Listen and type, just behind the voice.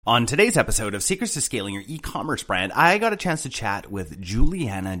On today's episode of Secrets to Scaling Your E-commerce Brand, I got a chance to chat with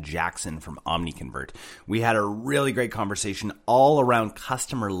Juliana Jackson from Omniconvert. We had a really great conversation all around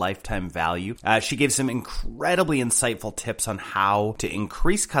customer lifetime value. She gave some incredibly insightful tips on how to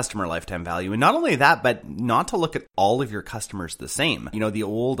increase customer lifetime value. And not only that, but not to look at all of your customers the same. You know, the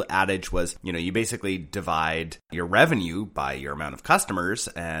old adage was, you basically divide your revenue by your amount of customers,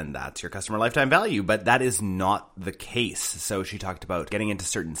 and that's your customer lifetime value. But that is not the case. So she talked about getting into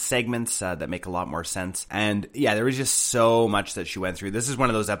certain segments that make a lot more sense. And yeah, there was just so much that she went through. This is one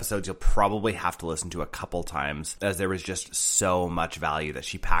of those episodes you'll probably have to listen to a couple times, as there was just so much value that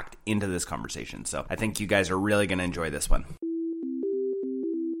she packed into this conversation. So I think you guys are really going to enjoy this one.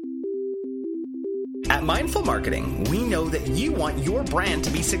 At Mindful Marketing, we know that you want your brand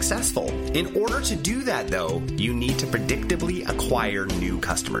to be successful. In order to do that, though, you need to predictably acquire new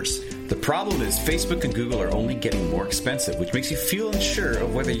customers. The problem is Facebook and Google are only getting more expensive, which makes you feel unsure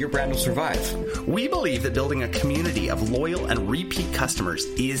of whether your brand will survive. We believe that building a community of loyal and repeat customers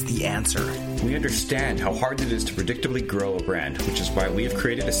is the answer. We understand how hard it is to predictably grow a brand, which is why we have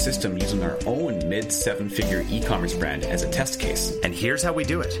created a system using our own mid-seven-figure e-commerce brand as a test case. And here's how we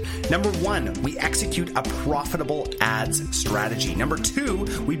do it. Number 1, we execute a profitable ads strategy. Number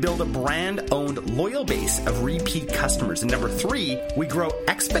 2, we build a brand-owned loyal base of repeat customers. And number 3, we grow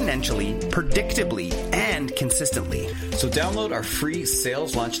exponentially, predictably, and consistently. So download our free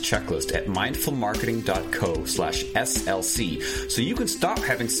sales launch checklist at mindfulmarketing.co/SLC so you can stop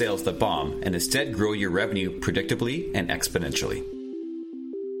having sales that bomb and instead grow your revenue predictably and exponentially.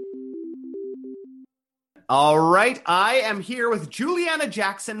 All right, I am here with Juliana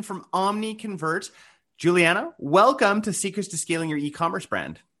Jackson from Omniconvert. Juliana, welcome to Secrets to Scaling Your E-commerce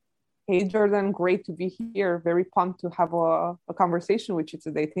Brand. Hey, Jordan, great to be here. Very pumped to have a conversation with you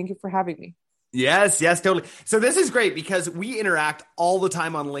today. Thank you for having me. Yes, totally. So this is great because we interact all the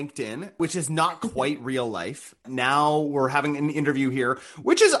time on LinkedIn, which is not quite real life. Now we're having an interview here,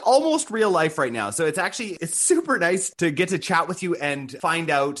 which is almost real life right now. So it's super nice to get to chat with you and find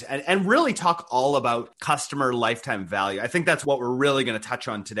out and really talk all about customer lifetime value. I think that's what we're really going to touch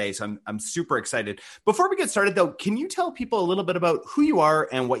on today. So I'm super excited. Before we get started though, can you tell people a little bit about who you are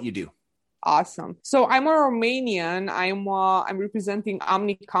and what you do? Awesome. So I'm a Romanian. I'm representing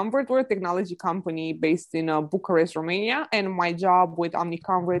Omniconvert. We're a technology company based in Bucharest, Romania. And my job with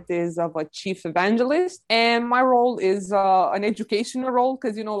Omniconvert is of a chief evangelist. And my role is an educational role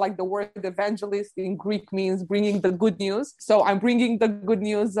because, like the word evangelist in Greek means bringing the good news. So I'm bringing the good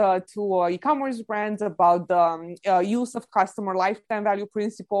news to e-commerce brands about the use of customer lifetime value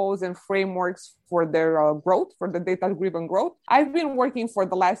principles and frameworks for their growth, for the data-driven growth. I've been working for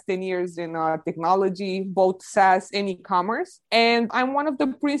the last 10 years in technology, both SaaS and e-commerce. And I'm one of the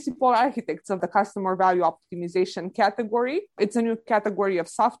principal architects of the customer value optimization category. It's a new category of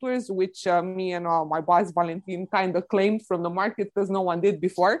softwares, which me and my boss, Valentin, kind of claimed from the market because no one did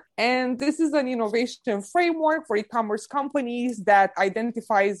before. And this is an innovation framework for e-commerce companies that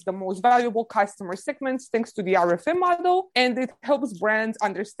identifies the most valuable customer segments thanks to the RFM model. And it helps brands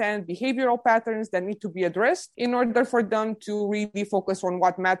understand behavioral patterns that need to be addressed in order for them to really focus on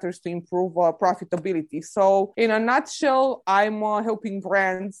what matters to improve profitability. So in a nutshell, I'm helping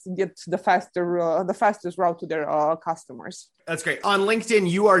brands get the fastest route to their customers. That's great. On LinkedIn,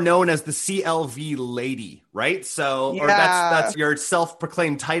 you are known as the CLV lady, right? So, yeah. Or that's your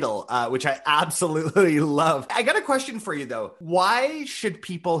self-proclaimed title, which I absolutely love. I got a question for you though. Why should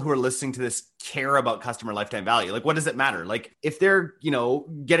people who are listening to this care about customer lifetime value? Like, what does it matter? Like, if they're,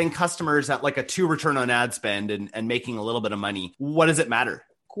 getting customers at like a 2 return on ad spend and making a little bit of money, what does it matter?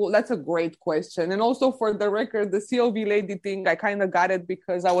 Cool. That's a great question. And also for the record, the CLV lady thing, I kind of got it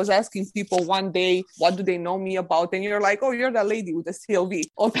because I was asking people one day, what do they know me about? And you're like, oh, you're the lady with the CLV.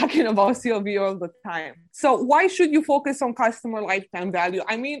 All talking about CLV all the time. So why should you focus on customer lifetime value?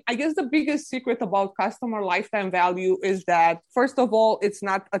 I mean, I guess the biggest secret about customer lifetime value is that, first of all, it's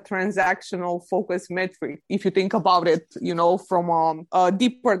not a transactional focus metric. If you think about it, from a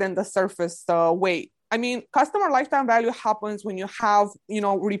deeper than the surface way. I mean, customer lifetime value happens when you have,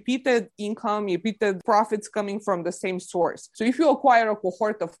 repeated income, repeated profits coming from the same source. So if you acquire a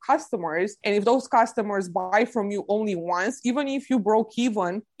cohort of customers, and if those customers buy from you only once, even if you broke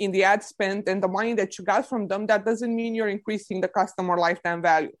even in the ad spend and the money that you got from them, that doesn't mean you're increasing the customer lifetime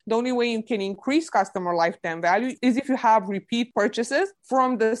value. The only way you can increase customer lifetime value is if you have repeat purchases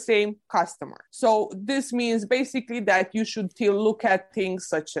from the same customer. So this means basically that you should still look at things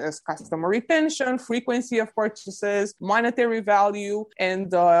such as customer retention, frequency, frequency of purchases, monetary value,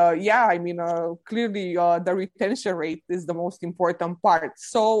 and clearly the retention rate is the most important part.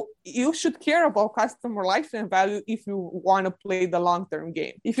 So you should care about customer lifetime value if you want to play the long-term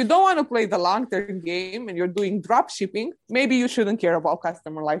game. If you don't want to play the long-term game and you're doing drop shipping, maybe you shouldn't care about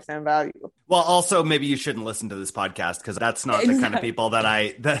customer lifetime value. Well, also maybe you shouldn't listen to this podcast because that's not the kind of people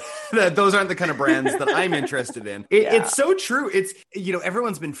that those aren't the kind of brands that I'm interested in. It's so true. It's,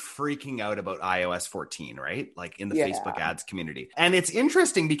 everyone's been freaking out about iOS 14, right? Like in the Facebook ads community. And it's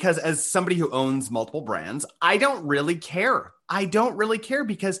interesting because as somebody who owns multiple brands, I don't really care.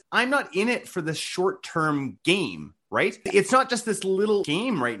 Because I'm not in it for the short-term game. Right? It's not just this little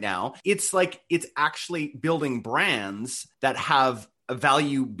game right now. It's like, it's actually building brands that have a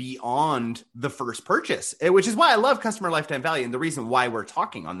value beyond the first purchase, which is why I love customer lifetime value. And the reason why we're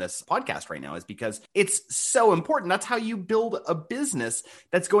talking on this podcast right now is because it's so important. That's how you build a business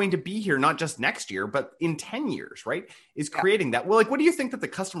that's going to be here, not just next year, but in 10 years, right? Is creating that. Well, like, what do you think that the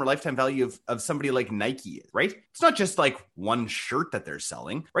customer lifetime value of somebody like Nike is, right? It's not just like one shirt that they're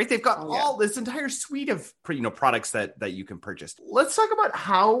selling, right? They've got all this entire suite of, products that you can purchase. Let's talk about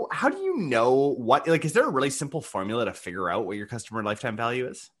how do you know what, like, is there a really simple formula to figure out what your customer lifetime value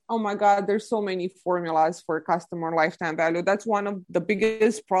is? Oh my God, there's so many formulas for customer lifetime value. That's one of the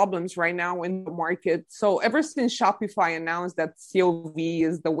biggest problems right now in the market. So ever since Shopify announced that CLV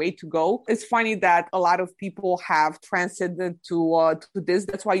is the way to go, it's funny that a lot of people have transcended to this.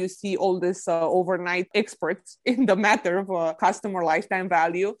 That's why you see all this overnight experts in the matter of customer lifetime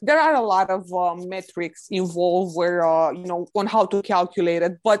value. There are a lot of metrics involved where, on how to calculate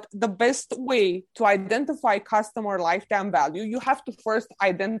it. But the best way to identify customer lifetime value, you have to first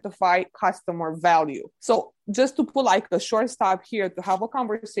identify customer value. So just to put like a short stop here to have a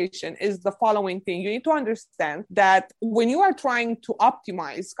conversation is the following thing. You need to understand that when you are trying to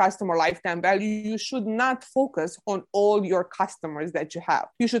optimize customer lifetime value, you should not focus on all your customers that you have.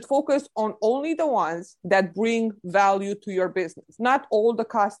 You should focus on only the ones that bring value to your business. Not all the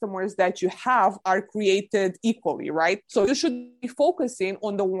customers that you have are created equally, right? So you should be focusing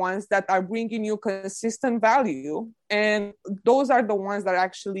on the ones that are bringing you consistent value. And those are the ones that are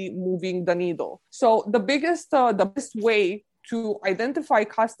actually moving the needle. So the best way to identify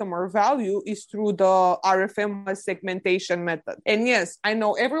customer value is through the RFM segmentation method. And yes, I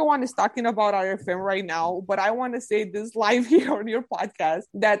know everyone is talking about RFM right now, but I want to say this live here on your podcast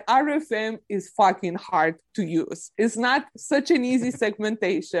that RFM is fucking hard to use. It's not such an easy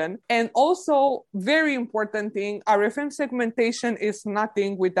segmentation. And also, very important thing, RFM segmentation is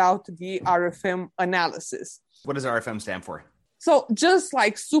nothing without the RFM analysis. What does RFM stand for? So just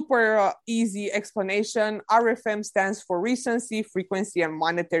like super easy explanation, RFM stands for recency, frequency, and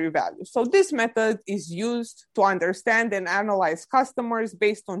monetary value. So this method is used to understand and analyze customers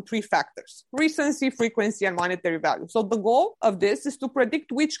based on three factors: recency, frequency, and monetary value. So the goal of this is to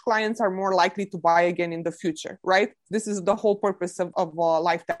predict which clients are more likely to buy again in the future, right? This is the whole purpose of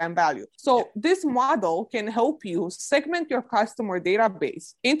lifetime value. So this model can help you segment your customer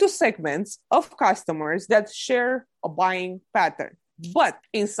database into segments of customers that share a buying pattern. But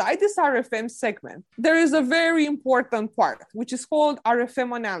inside this RFM segment, there is a very important part, which is called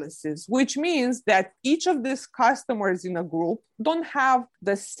RFM analysis, which means that each of these customers in a group don't have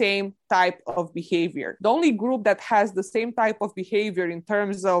the same type of behavior. The only group that has the same type of behavior in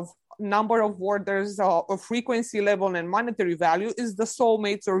terms of number of orders or frequency level and monetary value is the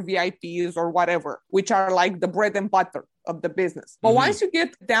soulmates or VIPs or whatever, which are like the bread and butter of the business. But once you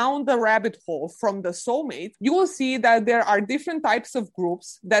get down the rabbit hole from the soulmate, you will see that there are different types of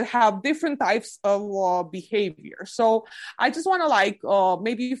groups that have different types of behavior. So I just want to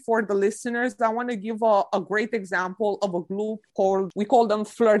maybe for the listeners, I want to give a great example of a group we call them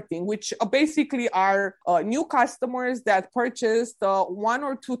flirting, which basically are new customers that purchased one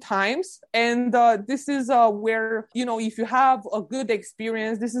or two times. And this is where, if you have a good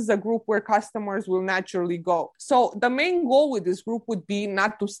experience, this is a group where customers will naturally go. So the main goal with this group would be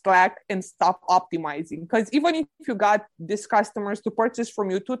not to slack and stop optimizing. Because even if you got these customers to purchase from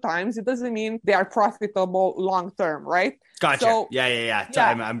you two times, it doesn't mean they are profitable long term, right? Gotcha. So, yeah.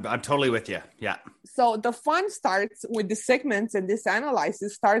 I'm totally with you. Yeah. So the fun starts with the segments, and this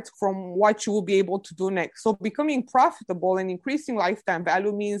analysis starts from what you will be able to do next. So becoming profitable and increasing lifetime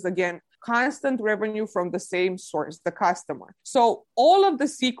value means, again, constant revenue from the same source, the customer. So all of the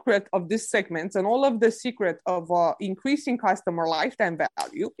secret of this segment and all of the secret of increasing customer lifetime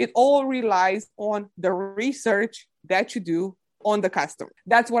value, it all relies on the research that you do on the customer.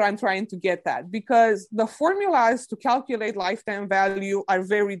 That's what I'm trying to get at, because the formulas to calculate lifetime value are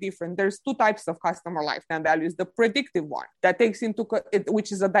very different. There's two types of customer lifetime values. The predictive one that takes into,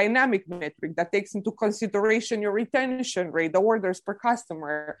 which is a dynamic metric that takes into consideration your retention rate, the orders per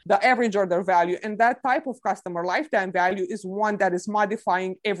customer, the average order value. And that type of customer lifetime value is one that is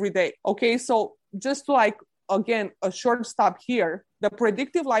modifying every day. Okay, so just like, again, a short stop here, the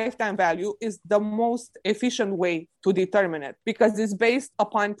predictive lifetime value is the most efficient way to determine it because it's based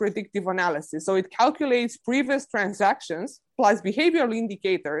upon predictive analysis. So it calculates previous transactions plus behavioral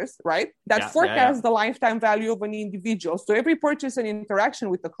indicators, right? That forecast the lifetime value of an individual. So every purchase and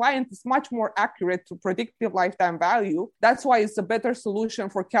interaction with the client is much more accurate to predictive lifetime value. That's why it's a better solution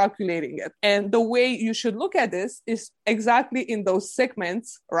for calculating it. And the way you should look at this is exactly in those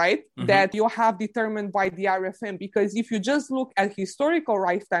segments, right? Mm-hmm. That you have determined by the RFM. Because if you just look at historical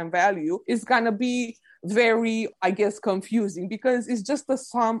lifetime value, it's going to be very, I guess, confusing because it's just the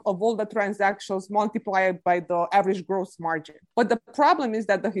sum of all the transactions multiplied by the average gross margin. But the problem is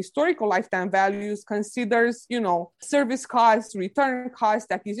that the historical lifetime values considers, service costs, return costs,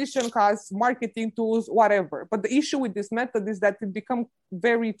 acquisition costs, marketing tools, whatever. But the issue with this method is that it becomes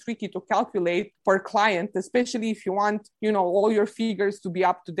very tricky to calculate per client, especially if you want, all your figures to be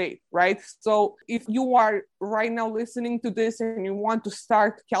up to date, right? So if you are right now listening to this and you want to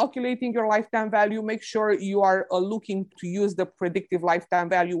start calculating your lifetime value, make sure you are looking to use the predictive lifetime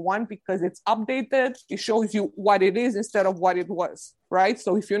value one because it's updated. It shows you what it is instead of what it was, right?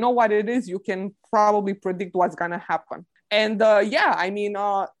 So if you know what it is, you can probably predict what's going to happen. And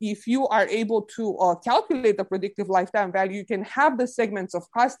if you are able to calculate the predictive lifetime value, you can have the segments of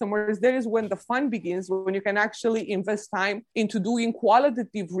customers. There is when the fun begins, when you can actually invest time into doing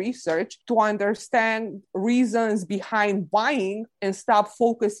qualitative research to understand reasons behind buying and stop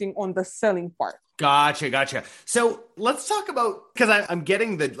focusing on the selling part. Gotcha. So let's talk about, because I'm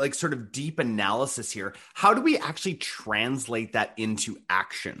getting the sort of deep analysis here. How do we actually translate that into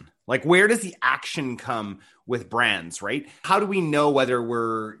action? Like, where does the action come with brands, right? How do we know whether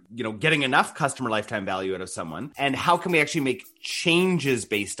we're, getting enough customer lifetime value out of someone? And how can we actually make changes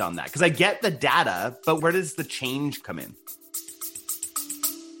based on that? Because I get the data, but where does the change come in?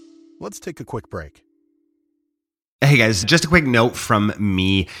 Let's take a quick break. Hey guys, just a quick note from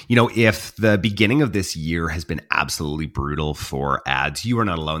me. If the beginning of this year has been absolutely brutal for ads, you are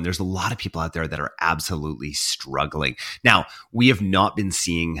not alone. There's a lot of people out there that are absolutely struggling. Now, we have not been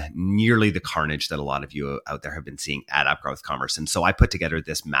seeing nearly the carnage that a lot of you out there have been seeing at Upgrowth Commerce. And so I put together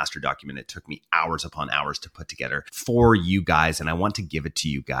this master document. It took me hours upon hours to put together for you guys. And I want to give it to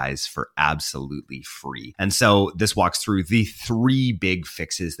you guys for absolutely free. And so this walks through the 3 big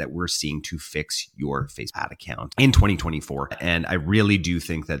fixes that we're seeing to fix your Facebook ad account in 2024. And I really do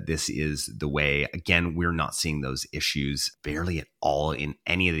think that this is the way. Again, we're not seeing those issues barely at all in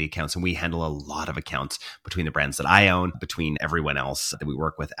any of the accounts. And we handle a lot of accounts between the brands that I own, between everyone else that we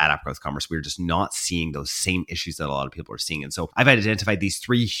work with at Upgrowth Commerce. We're just not seeing those same issues that a lot of people are seeing. And so I've identified these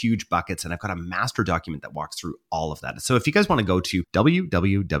 3 huge buckets and I've got a master document that walks through all of that. So if you guys want to go to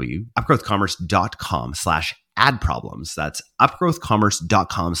www.upgrowthcommerce.com/ad problems. That's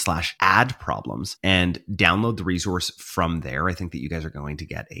upgrowthcommerce.com/ad problems and download the resource from there. I think that you guys are going to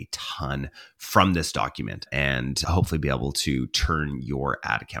get a ton from this document and hopefully be able to turn your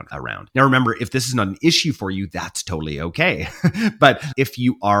ad account around. Now, remember, if this is not an issue for you, that's totally okay. But if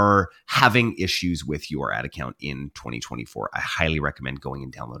you are having issues with your ad account in 2024, I highly recommend going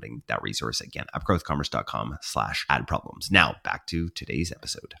and downloading that resource. Again, upgrowthcommerce.com/ad problems. Now, back to today's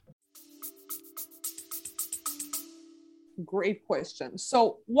episode. Great question.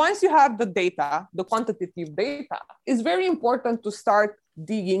 So once you have the data, the quantitative data, it's very important to start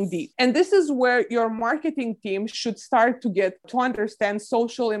digging deep. And this is where your marketing team should start to understand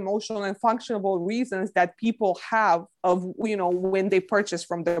social, emotional, and functional reasons that people have of, when they purchase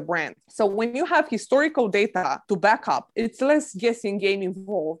from the brand. So when you have historical data to back up, it's less guessing game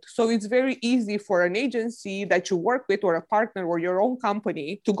involved. So it's very easy for an agency that you work with or a partner or your own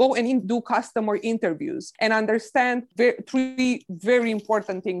company to go and do customer interviews and understand 3 very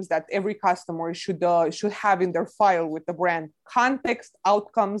important things that every customer should have in their file with the brand: context,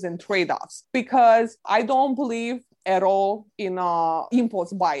 outcomes, and trade-offs. Because I don't believe at all in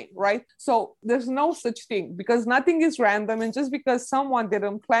impulse buying, right? So there's no such thing because nothing is random. And just because someone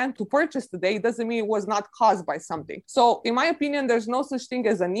didn't plan to purchase today doesn't mean it was not caused by something. So in my opinion, there's no such thing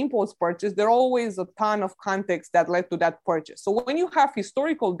as an impulse purchase. There are always a ton of context that led to that purchase. So when you have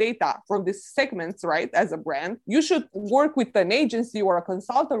historical data from these segments, right, as a brand, you should work with an agency or a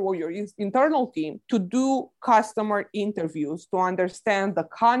consultant or your internal team to do customer interviews to understand the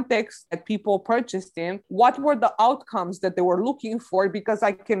context that people purchased in, what were the outcomes that they were looking for, because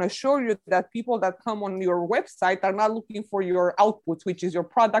I can assure you that people that come on your website are not looking for your outputs, which is your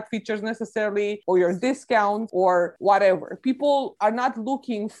product features necessarily, or your discount or whatever. People are not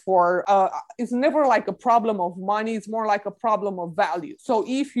looking for, it's never like a problem of money. It's more like a problem of value. So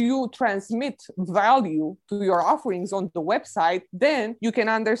if you transmit value to your offerings on the website, then you can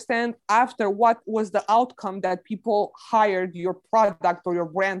understand after what was the outcome that people hired your product or your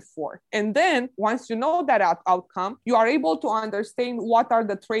brand for. And then once you know that outcome, you are able to understand what are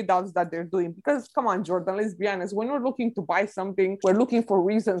the trade-offs that they're doing. Because come on, Jordan, let's be honest, when we're looking to buy something, we're looking for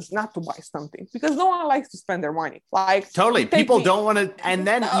reasons not to buy something, because no one likes to spend their money. Like, totally, people don't want to. And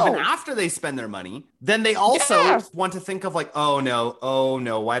then even after they spend their money, then they also want to think of like, oh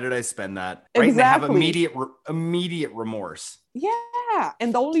no, why did I spend that? Right? Exactly. And they have immediate remorse. Yeah.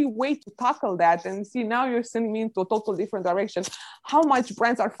 And the only way to tackle that, and see, now you're sending me into a total different direction, how much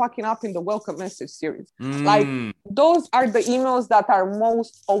brands are fucking up in the welcome message series. Like, those are the emails that are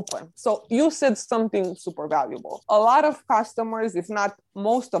most open. So you said something super valuable. A lot of customers, if not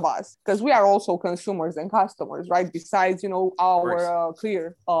most of us, because we are also consumers and customers, right? Besides, our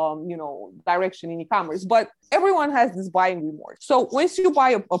clear, direction in e-commerce, but everyone has this buying remorse. So once you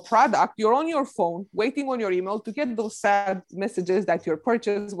buy a product, you're on your phone, waiting on your email to get those sad messages that your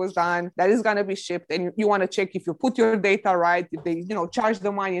purchase was done, that is going to be shipped. And you want to check if you put your data right, if they, charge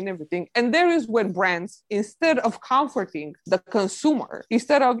the money and everything. And there is when brands, instead of comforting the consumer,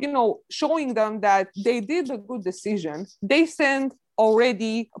 instead of, showing them that they did a good decision, they send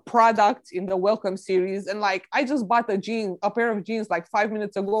already products in the welcome series. And like, I just bought a pair of jeans like 5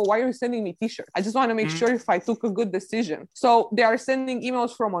 minutes ago. Why are you sending me t-shirt? I just want to make sure if I took a good decision. So they are sending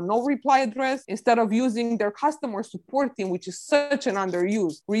emails from a no reply address instead of using their customer support team, which is such an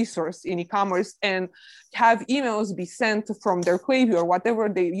underused resource in e-commerce, and have emails be sent from their KLV or whatever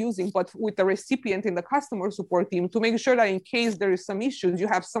they're using, but with the recipient in the customer support team, to make sure that in case there is some issues, you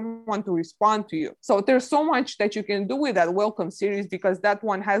have someone to respond to you. So there's so much that you can do with that welcome series, because that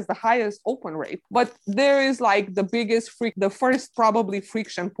one has the highest open rate. But there is like the biggest the first probably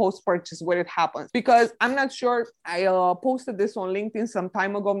friction post-purchase where it happens. Because I'm not sure, I posted this on LinkedIn some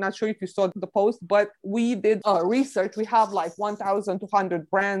time ago. I'm not sure if you saw the post, but we did research. We have like 1,200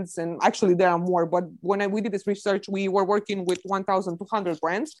 brands, and actually there are more, but when we did this research, we were working with 1,200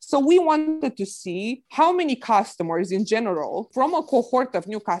 brands. So we wanted to see how many customers in general from a cohort of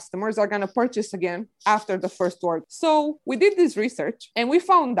new customers are going to purchase again after the first order. So we did this research and we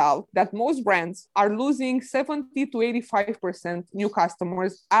found out that most brands are losing 70 to 85% new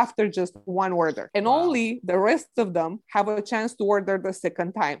customers after just one order. And only the rest of them have a chance to order the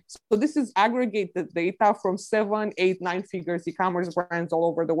second time. So this is aggregated data from 7, 8, 9 figures e-commerce brands all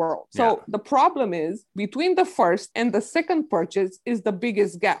over the world. So the problem is, between the first and the second purchase is the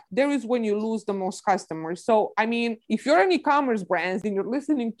biggest gap. There is when you lose the most customers. So, I mean, if you're an e-commerce brand and you're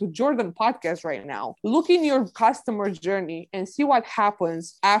listening to Jordan podcast right now, look in your customer journey and see what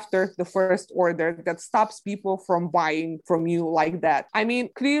happens after the first order that stops people from buying from you like that. I mean,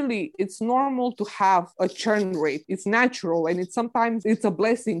 clearly it's normal to have a churn rate. It's natural, and sometimes it's a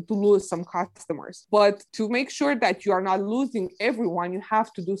blessing to lose some customers. But to make sure that you are not losing everyone, you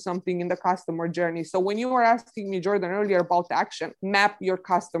have to do something in the customer journey. So when you were asking me, Jordan, earlier about action, map your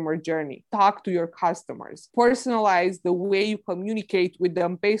customer journey, talk to your customers, personalize the way you communicate with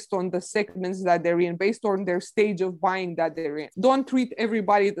them based on the segments that they're in, based on their stage of buying that they're in. Don't treat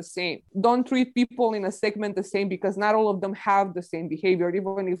everybody the same. Don't treat people in a segment the same, because not all of them have the same behavior,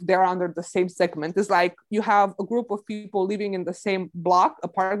 even if they're under the same segment. It's like you have a group of people living in the same block,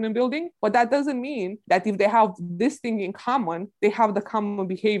 apartment building, but that doesn't mean that if they have this thing in common, they have the common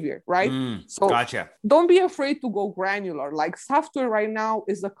behavior, right? So Gotcha. Don't be afraid to go granular. Like, software right now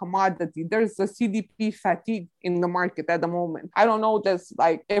is a commodity. There's a CDP fatigue in the market at the moment. I don't know, that's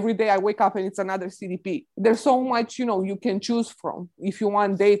like every day I wake up and it's another CDP. There's so much, you can choose from if you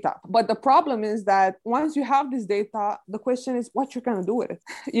want data. But the problem is that once you have this data, the question is what you're going to do with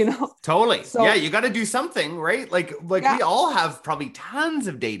it, Totally. So, yeah, you got to do something, right? Like we all have probably tons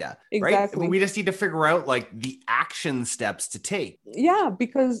of data, exactly. Right? We just need to figure out like the action steps to take. Yeah,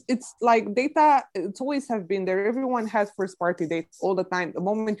 because it's like data, it's always have been there. Everyone has first party data all the time. The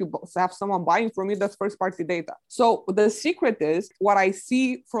moment you have someone buying from you, that's first party data. So the secret is what I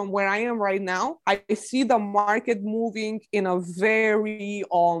see from where I am right now. I see the market moving in a very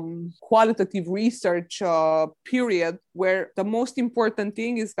qualitative research period where the most important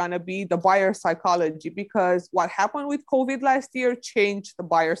thing is going to be the buyer psychology, because what happened with COVID last year changed the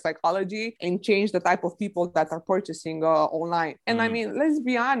buyer psychology and changed the type of people that are purchasing online. And I mean, let's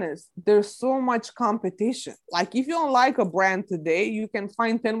be honest, there's so much competition. Like if you don't like a brand today, you can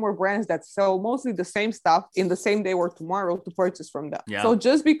find 10 more brands that sell mostly the same stuff in the same day or tomorrow to purchase from them. Yeah. So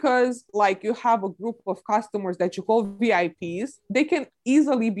just because like you have a group of customers that you call VIPs, they can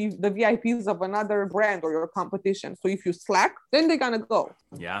easily be the VIPs of another brand or your competition. So if you slack, then they're gonna go.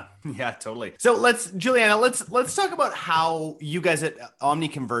 Yeah, totally. So Juliana, let's talk about how you guys at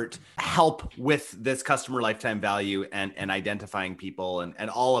Omniconvert help with this customer lifetime value and identifying people and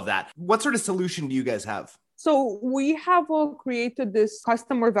all of that. What sort of solution do you guys have? So we have created this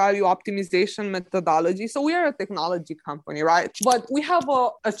customer value optimization methodology. So we are a technology company, right? But we have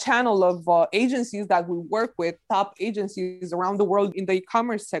a channel of agencies that we work with, top agencies around the world in the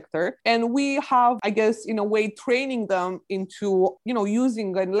e-commerce sector. And we have, I guess, in a way, training them into,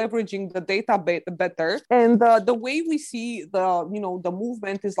 using and leveraging the data better. And the way we see the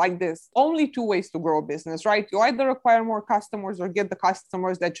movement is like this. Only two ways to grow a business, right? You either acquire more customers or get the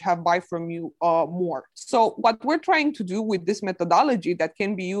customers that you have buy from you more. So what we're trying to do with this methodology that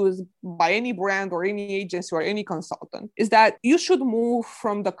can be used by any brand or any agency or any consultant is that you should move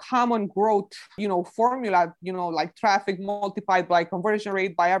from the common growth, formula, like traffic multiplied by conversion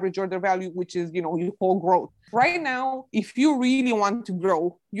rate by average order value, which is, you call growth. Right now, if you really want to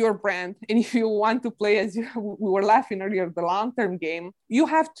grow your brand and if you want to play, as we were laughing earlier, the long-term game, you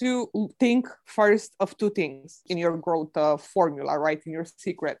have to think first of two things in your growth formula, right? In your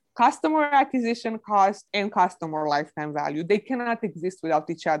secret. Customer acquisition cost and customer lifetime value. They cannot exist without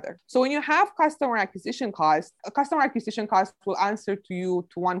each other. So when you have customer acquisition cost, a customer acquisition cost will answer to you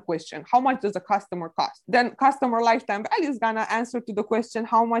to one question: how much does a customer cost? Then customer lifetime value is going to answer to the question: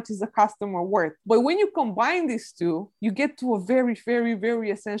 how much is a customer worth? But when you combine these two, you get to a very, very,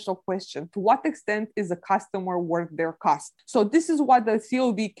 very essential question: to what extent is a customer worth their cost? So this is what the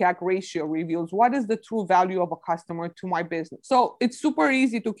CLV CAC ratio reveals. What is the true value of a customer to my business? So it's super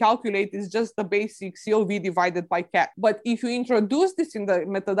easy to calculate. It's just the basic CLV divided by CAC. But if you introduce this in the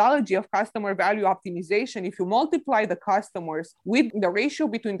methodology of customer value optimization, if you multiply the customers with the ratio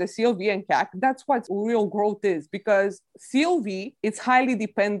between the CLV and CAC, that's what real growth is. Because CLV is highly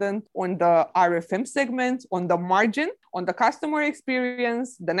dependent on the RFM segment, on the margin, on the customer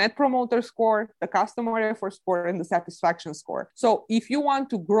experience, the net promoter score, the customer effort score, and the satisfaction score. So if you want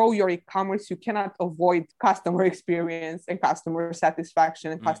to grow your e-commerce, you cannot avoid customer experience and customer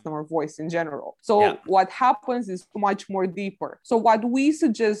satisfaction and customer voice in general. So what happens is much more deeper. So what we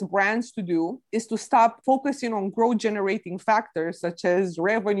suggest brands to do is to stop focusing on growth generating factors such as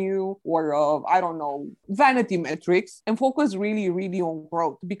revenue or, vanity metrics, and focus really, really on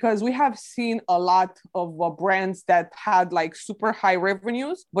growth. Because we have seen a lot of brands that had like super high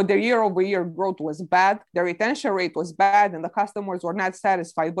revenues, but their year-over-year growth was bad, their retention rate was bad, and the customers were not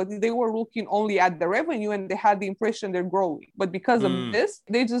satisfied. But they were looking only at the revenue and they had the impression they're growing. But because of this,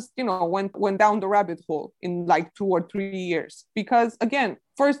 they just, went down the rabbit hole in like 2 or 3 years. Because again,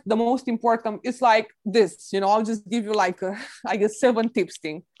 first, the most important is like this, I'll just give you like, 7 tips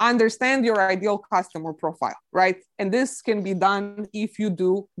thing. Understand your ideal customer profile, right? And this can be done if you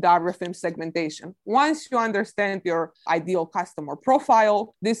do the RFM segmentation. Once you understand your ideal customer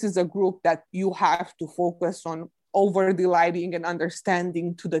profile, this is a group that you have to focus on over delighting and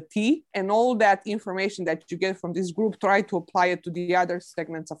understanding to the T, and all that information that you get from this group, try to apply it to the other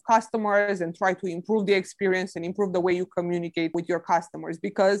segments of customers and try to improve the experience and improve the way you communicate with your customers.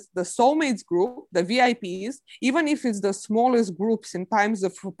 Because the soulmates group, the VIPs, even if it's the smallest groups in terms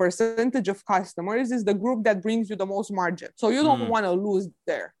of percentage of customers, is the group that brings you the most margin. So you don't want to lose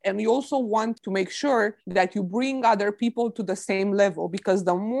there. And you also want to make sure that you bring other people to the same level, because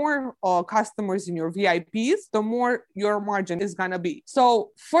the more customers in your VIPs, the more your margin is going to be. So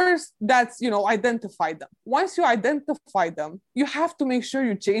first, that's, identify them. Once you identify them, you have to make sure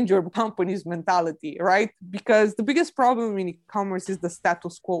you change your company's mentality, right? Because the biggest problem in e-commerce is the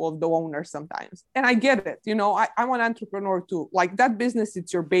status quo of the owner sometimes. And I get it. I'm an entrepreneur too. Like that business,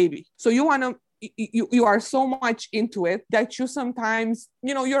 it's your baby. So you want to you are so much into it that you sometimes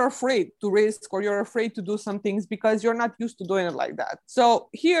you're afraid to risk or you're afraid to do some things because you're not used to doing it like that. So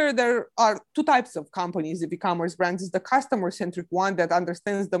here there are two types of companies of e-commerce brands. Is the customer-centric one that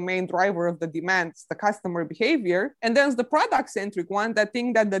understands the main driver of the demands, the customer behavior. And then the product-centric one that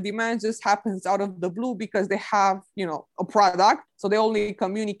think that the demand just happens out of the blue because they have, a product. So they only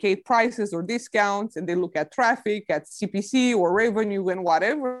communicate prices or discounts, and they look at traffic, at CPC or revenue and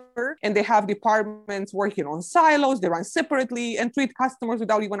whatever. And they have departments working on silos. They run separately and treat customers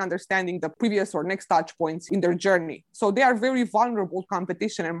without even understanding the previous or next touch points in their journey. So they are very vulnerable to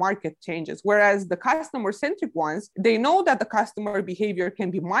competition and market changes. Whereas the customer-centric ones, they know that the customer behavior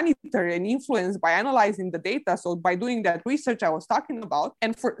can be monitored and influenced by analyzing the data. So by doing that research I was talking about,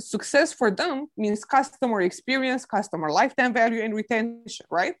 and for success for them means customer experience, customer lifetime value, and retention,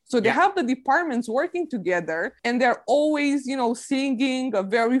 right? So they have the departments working together, and they're always, singing a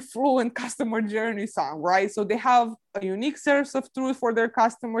very fluent customer journey song, right? So they have a unique source of truth for their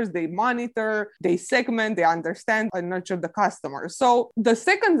customers. They monitor, they segment, they understand and nurture the customer. So the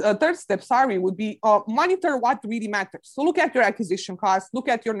third step, would be monitor what really matters. So look at your acquisition cost, look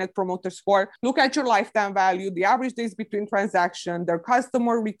at your net promoter score, look at your lifetime value, the average days between transactions, their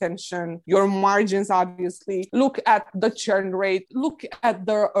customer retention, your margins, obviously. Look at the churn rate, look at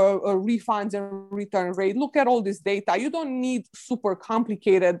the refunds and return rate, look at all this data. You don't need super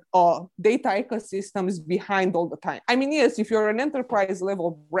complicated data ecosystems behind all the time. I mean, yes, if you're an enterprise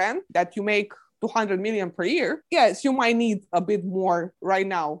level brand that you make 200 million per year, yes, you might need a bit more right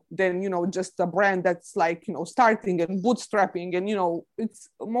now than, just a brand that's like, starting and bootstrapping. And, it's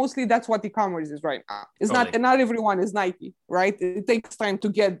mostly that's what e-commerce is right now. It's totally. Not everyone is Nike, right? It takes time to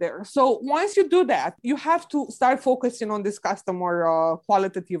get there. So once you do that, you have to start focusing on this customer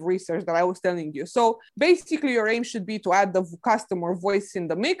qualitative research that I was telling you. So basically your aim should be to add the customer voice in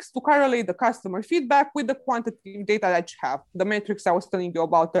the mix to correlate the customer feedback with the quantitative data that you have, the metrics I was telling you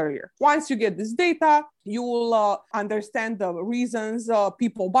about earlier. Once you get this data, you will understand the reasons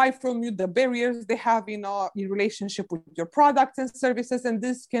people buy from you, the barriers they have in relationship with your products and services, and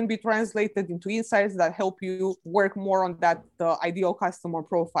this can be translated into insights that help you work more on that ideal customer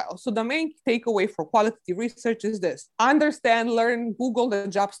profile. So the main takeaway for qualitative research is this: understand, learn, Google the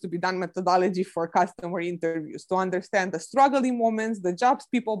jobs to be done methodology for customer interviews to understand the struggling moments, the jobs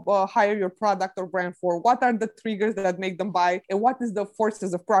people hire your product or brand for, what are the triggers that make them buy, and what is the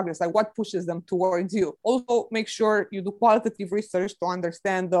forces of progress, like what pushes them towards you. Also, make sure you do qualitative research to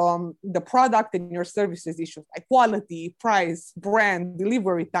understand the product and your services issues like quality, price, brand,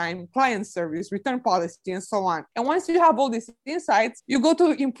 delivery time, client service, return policy, and so on. And once you have all these insights, you go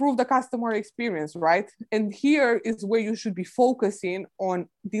to improve the customer experience, right? And here is where you should be focusing on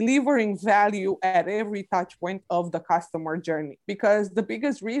delivering value at every touch point of the customer journey. Because the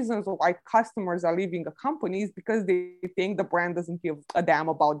biggest reasons why customers are leaving a company is because they think the brand doesn't give a damn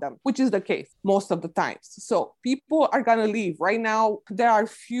about them, which is the case most of the times. So people are going to leave. Right now, there are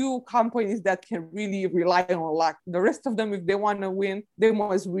few companies that can really rely on luck. The rest of them, if they want to win, they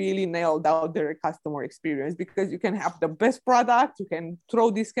must really nail down their customer experience, because you can have the best product, you can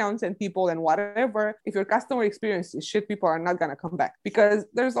throw discounts at people and whatever. If your customer experience is shit, people are not going to come back, because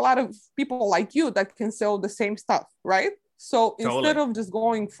there's a lot of people like you that can sell the same stuff, right? So instead of just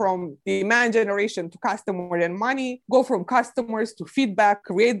going from demand generation to customer and money, go from customers to feedback,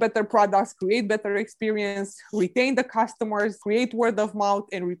 create better products, create better experience, retain the customers, create word of mouth,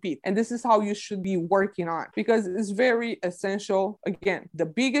 and repeat. And this is how you should be working on, because it's very essential. Again, the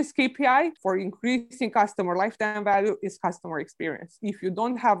biggest KPI for increasing customer lifetime value is customer experience. If you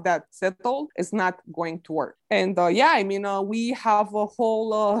don't have that settled, it's not going to work. And we have a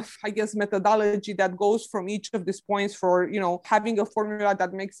whole, methodology that goes from each of these points for, having a formula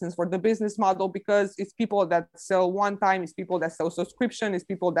that makes sense for the business model, because it's people that sell one time, it's people that sell subscription, it's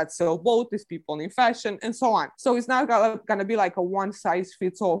people that sell both, it's people in fashion, and so on. So it's not going to be like a one size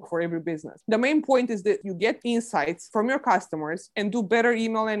fits all for every business. The main point is that you get insights from your customers and do better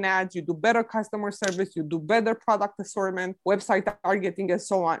email and ads, you do better customer service, you do better product assortment, website targeting, and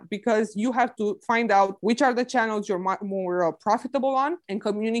so on, because you have to find out which are the channels you're more profitable on and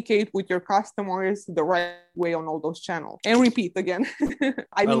communicate with your customers the right way on all those channels. And repeat again.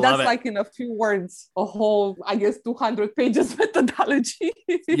 That's like in a few words, a whole, 200 pages methodology.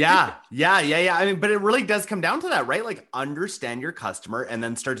 Yeah. I mean, but it really does come down to that, right? Like, understand your customer and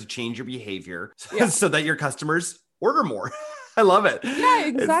then start to change your behavior so that your customers order more. I love it. Yeah,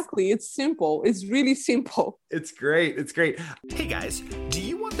 exactly. It's simple. It's really simple. It's great. Hey guys, do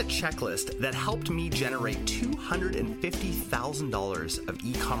you want the checklist that helped me generate $250,000 of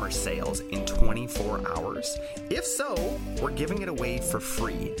e-commerce sales in 24 hours? If so, we're giving it away for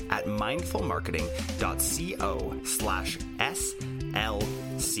free at mindfulmarketing.co/SLV.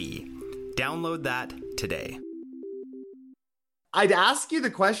 Download that today. I'd ask you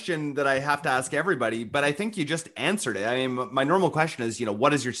the question that I have to ask everybody, but I think you just answered it. I mean, my normal question is,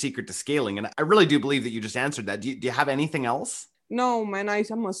 what is your secret to scaling? And I really do believe that you just answered that. Do you have anything else? No, man,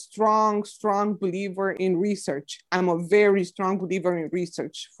 I'm a strong believer in research. I'm a very strong believer in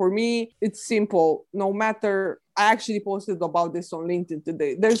research. For me, it's simple. No matter, I actually posted about this on LinkedIn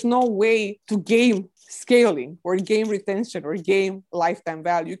today. There's no way to game scaling or game retention or game lifetime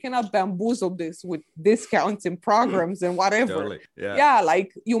value. You cannot bamboozle this with discounts and programs and whatever. Totally. Yeah,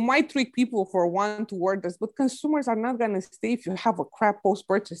 like you might trick people for one to orders, but consumers are not going to stay if you have a crap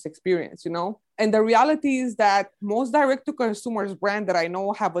post-purchase experience, And the reality is that most direct-to-consumers brand that I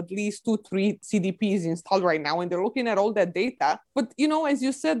know have at least 2-3 CDPs installed right now, and they're looking at all that data. But, as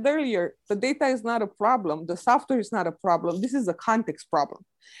you said earlier, the data is not a problem. The software is not a problem. This is a context problem.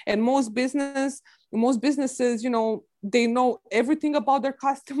 And most businesses, they know everything about their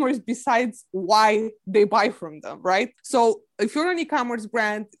customers besides why they buy from them, right? So if you're an e-commerce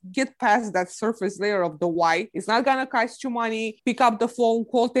brand, get past that surface layer of the why. It's not going to cost you money. Pick up the phone,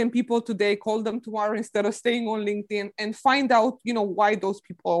 call 10 people today, call them tomorrow instead of staying on LinkedIn, and find out, why those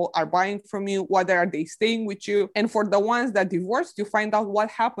people are buying from you, why are they staying with you. And for the ones that divorced, you find out what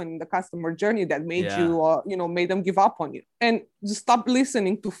happened in the customer journey that made made them give up on you. And just stop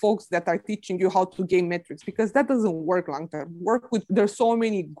listening to folks that are teaching you how to gain metrics, because that doesn't work long term. There's so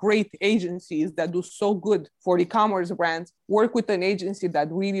many great agencies that do so good for e-commerce brands. Work with an agency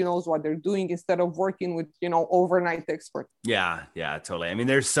that really knows what they're doing instead of working with, overnight experts. Yeah, totally. I mean,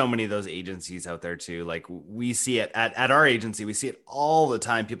 there's so many of those agencies out there too. Like we see it at our agency, we see it all the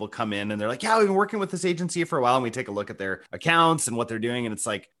time. People come in and they're like, we've been working with this agency for a while. And we take a look at their accounts and what they're doing. And it's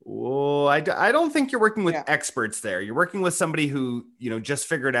like, oh, I don't think you're working with experts there. You're working with somebody who, just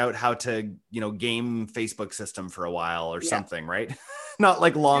figured out how to, game Facebook system for a while or something, right? Not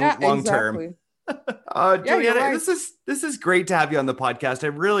like long term. Juliana, right. This is great to have you on the podcast. I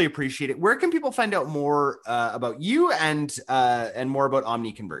really appreciate it. Where can people find out more about you and more about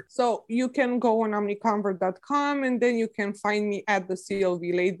Omniconvert? So you can go on omniconvert.com, and then you can find me at the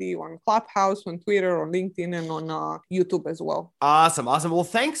CLV Lady on Clubhouse, on Twitter, on LinkedIn, and on YouTube as well. Awesome. Well,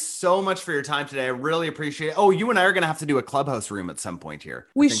 thanks so much for your time today. I really appreciate it. Oh, you and I are going to have to do a Clubhouse room at some point here.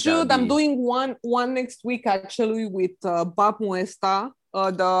 We should. I'm doing one next week actually with Bob Muesta.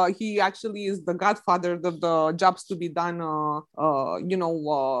 He actually is the godfather of the jobs to be done,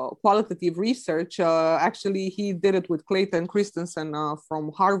 qualitative research. Actually, he did it with Clayton Christensen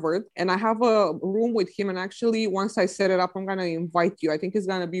from Harvard. And I have a room with him. And actually, once I set it up, I'm going to invite you. I think it's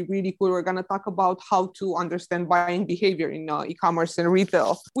going to be really cool. We're going to talk about how to understand buying behavior in e-commerce and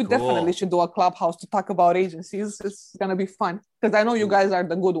retail. We definitely should do a Clubhouse to talk about agencies. It's going to be fun because I know you guys are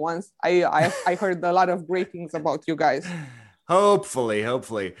the good ones. I heard a lot of great things about you guys. Hopefully. Yeah.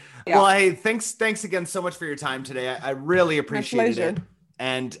 Well, hey, thanks again so much for your time today. I really appreciated it.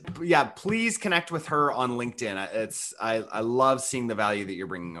 And please connect with her on LinkedIn. I love seeing the value that you're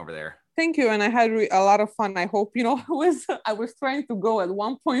bringing over there. Thank you. And I had a lot of fun. I hope, I was trying to go at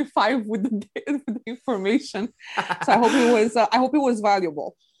 1.5 with the information. So I hope it was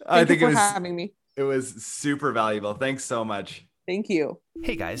valuable. Thank you for having me. It was super valuable. Thanks so much. Thank you.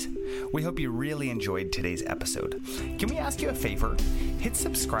 Hey guys, we hope you really enjoyed today's episode. Can we ask you a favor? Hit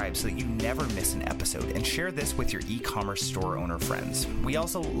subscribe so that you never miss an episode, and share this with your e-commerce store owner friends. We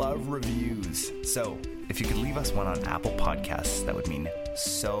also love reviews. So if you could leave us one on Apple Podcasts, that would mean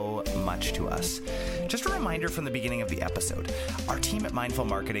so much to us. Just a reminder from the beginning of the episode, our team at Mindful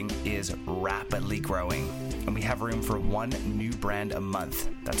Marketing is rapidly growing, and we have room for one new brand a month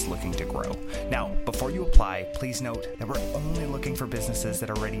that's looking to grow. Now, before you apply, please note that we're only looking for businesses that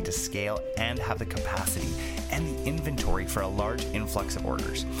are ready to scale and have the capacity and the inventory for a large influx of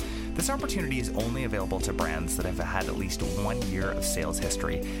orders. This opportunity is only available to brands that have had at least 1 year of sales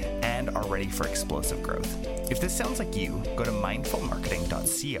history and are ready for explosive growth. If this sounds like you, go to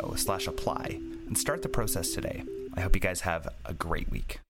mindfulmarketing.co/apply and start the process today. I hope you guys have a great week.